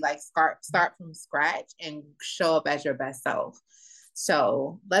really, really like start from scratch and show up as your best self.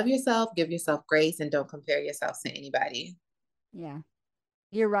 So love yourself, give yourself grace, and don't compare yourself to anybody. Yeah,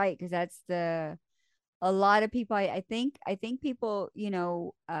 you're right. Cause that's a lot of people, I think people,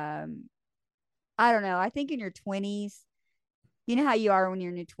 I don't know. I think in your 20s, you know how you are when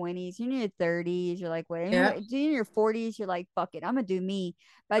you're in your 20s, you're in your 30s, you're like, what? Yeah, In your 40s, you're like, fuck it, I'm gonna do me.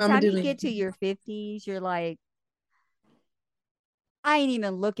 By the I'm gonna time do you me. get to your 50s, you're like, I ain't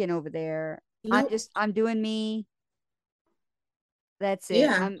even looking over there. Nope. I'm doing me. That's it.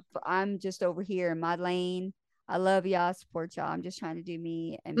 Yeah. I'm just over here in my lane. I love y'all, I support y'all. I'm just trying to do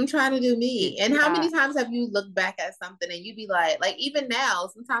me I'm and trying to do do, me. And how yeah. many times have you looked back at something and you be like even now,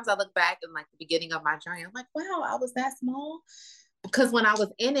 sometimes I look back in like the beginning of my journey, I'm like, wow, I was that small. Because when I was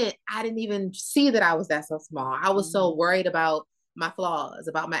in it, I didn't even see that I was that so small. I was so Mhm. worried about my flaws,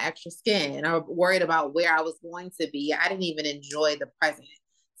 about my extra skin, or worried about where I was going to be. I didn't even enjoy the present.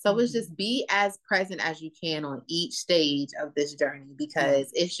 So it's Mhm. just be as present as you can on each stage of this journey Yeah,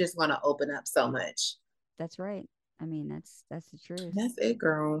 because it's just going to open up so much. that's right. I mean, that's the truth. That's it,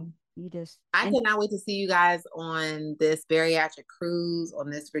 girl. You just I and cannot wait to see you guys on this bariatric cruise, on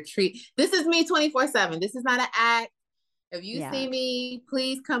this retreat. This is me 24/7. This is not an act. If you yeah, see me,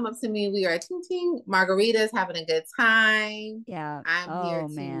 please come up to me. We are tinting margaritas, having a good time. yeah. I'm here Oh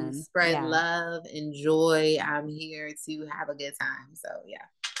to man. spread Yeah. love and joy. I'm here to have a good time. So yeah,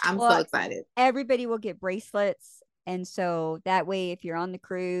 I'm so Well, excited. everybody will get bracelets. And so that way, if you're on the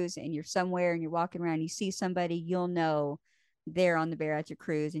cruise and you're somewhere and you're walking around, you see somebody, you'll know they're on the bariatric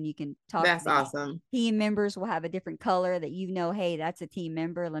cruise and you can talk to That's the awesome. team members will have a different color that you know, hey, that's a team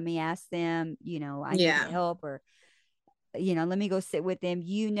member. Let me ask them, I need Yeah. help or, let me go sit with them.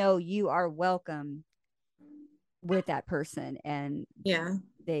 You know, you are welcome with that person and Yeah.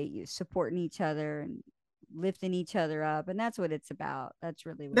 they supporting each other and lifting each other up. And that's what it's about. That's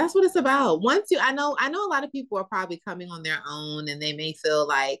really what That's it's what it's about. I know a lot of people are probably coming on their own and they may feel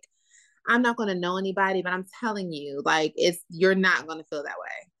like I'm not going to know anybody, but I'm telling you, like, you're not going to feel that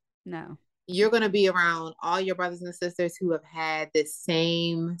way. no. You're going to be around all your brothers and sisters who have had this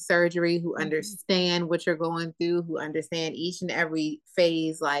same surgery, who Mhm. understand what you're going through, who understand each and every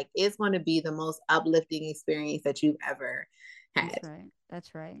phase. Like, it's going to be the most uplifting experience that you've ever That's had. right.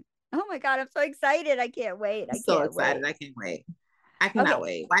 That's right. Oh my God, I'm so excited. I can't wait. I'm I so can't excited. wait. I can't wait. I Okay. cannot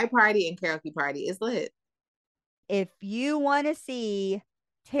wait. White party and karaoke party is lit. If you want to see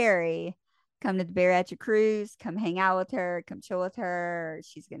Teri, come to the Bariatric Cruise, come hang out with her, come chill with her.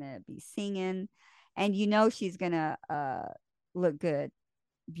 She's going to be singing and she's going to look good,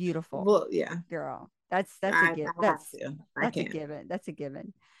 beautiful Well, yeah, girl. That's a I given. have to. I That's a can't. given. That's a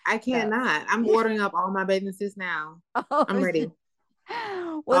given. I So, cannot. I'm ordering up all my bathing suits now. oh, I'm ready.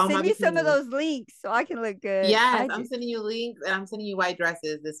 well, All send my me some of bikinis. those links so I can look good. Yes, I'm sending you links and I'm sending you white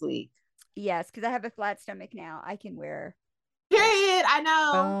dresses this week. Yes, because I have a flat stomach now. I can wear that. Period. I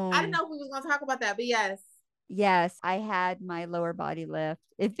know. I didn't Boom. know if we was gonna talk about that, but yes. Yes, I had my lower body lift.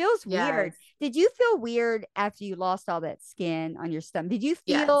 It feels weird. Yes. Did you feel weird after you lost all that skin on your stomach? Did you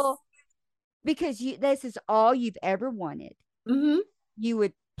Yes. feel because this is all you've ever wanted? Mm-hmm. You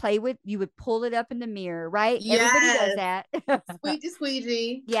would you would pull it up in the mirror, right? Everybody does Yes. that. Squeegee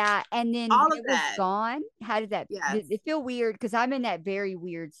squeegee. Yeah, and then All when of it was that. gone, how Yes. did it feel weird? Because I'm in that very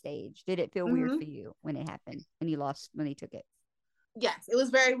weird stage. Did it feel weird Mm-hmm. for you when it happened, when he took it? Yes. It was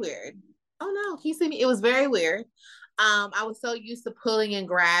very weird. Oh no, can you see me? It was very weird. I was so used to pulling and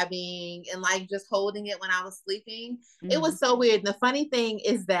grabbing and like just holding it when I was sleeping. It Mm-hmm. was so weird. And the funny thing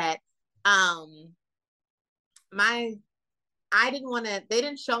is that um my I didn't want to they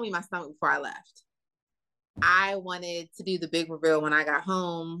didn't show me my stomach before I left. I wanted to do the big reveal when I got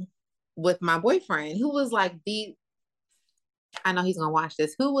home with my boyfriend, who was like I know he's gonna watch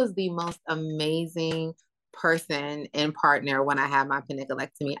this, who was the most amazing person and partner when I had my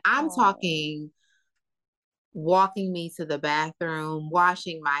penniculectomy. I'm Oh, talking walking me to the bathroom,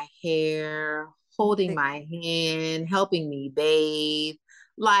 washing my hair, holding the my hand, helping me bathe.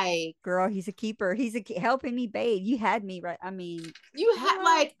 Like, girl, he's a keeper. He's helping me bathe. You had me right. I mean, you had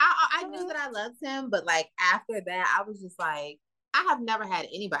like I knew that I loved him, but like after that, I was just like, I have never had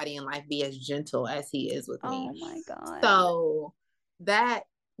anybody in life be as gentle as he is with me. oh my God. So that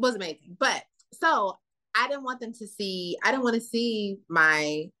was amazing. But so I didn't want them to see, I didn't want to see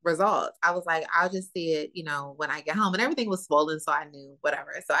my results. I was like, I'll just see it, you know, when I get home. And everything was swollen, so I knew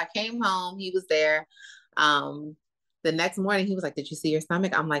whatever. So I came home, he was there. The next morning he was like, did you see your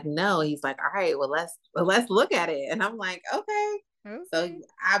stomach? I'm like, no. He's like, all right, well let's look at it. And I'm like, okay. So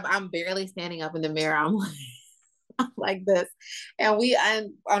I'm barely standing up in the mirror. I'm like, I'm like this. And we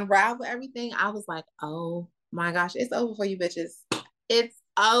unraveled everything. I was like, oh my gosh, it's over for you bitches. It's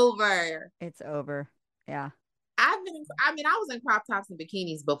over. It's over. Yeah. I was in crop tops and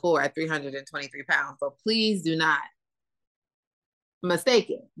bikinis before at 323 pounds. So please do not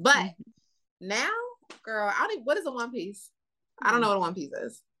mistake it. But now, girl, what is a one piece? I don't know what a one piece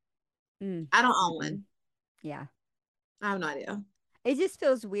is. I don't own one. Yeah. I have no idea. It just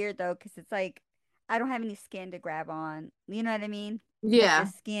feels weird though, because it's like I don't have any skin to grab on. You know what I mean? Yeah.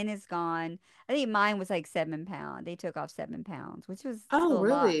 Like the skin is gone. I think mine was like 7 pounds. They took off 7 pounds, which was oh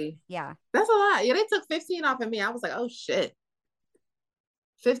really? Yeah. That's a lot. Yeah, they took 15 off of me. I was like, oh shit.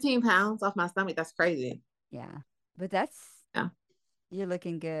 15 pounds off my stomach. That's crazy. Yeah. But you're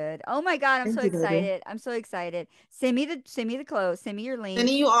looking good. Oh my God, I'm so excited. I'm so excited. Send me the clothes. Send me your link.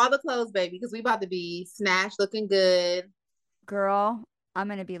 Sending you all the clothes, baby, because we about to be snatched, looking good. Girl, I'm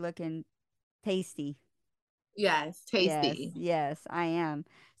gonna be looking tasty. Yes, tasty. Yes, I am.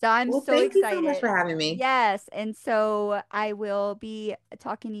 So I'm so thank excited. You so much for having me. Yes, and so I will be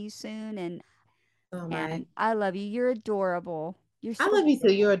talking to you soon. And I love you. You're adorable. I love you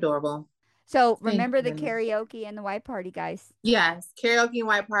too. You're adorable. So remember the karaoke and the white party, guys. Yes, karaoke and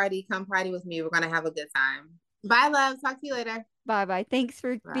white party. Come party with me. We're gonna have a good time. Bye, love. Talk to you later. Bye. Thanks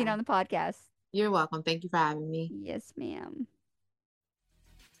for being on the podcast. You're welcome. Thank you for having me. Yes, ma'am.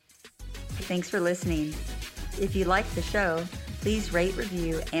 Thanks for listening. If you like the show, please rate,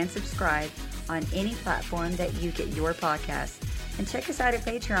 review, and subscribe on any platform that you get your podcast. And check us out at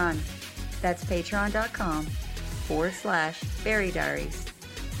Patreon. That's patreon.com/Berry Diaries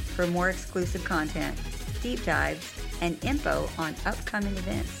for more exclusive content, deep dives, and info on upcoming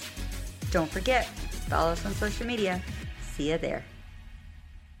events. Don't forget, follow us on social media. See you there.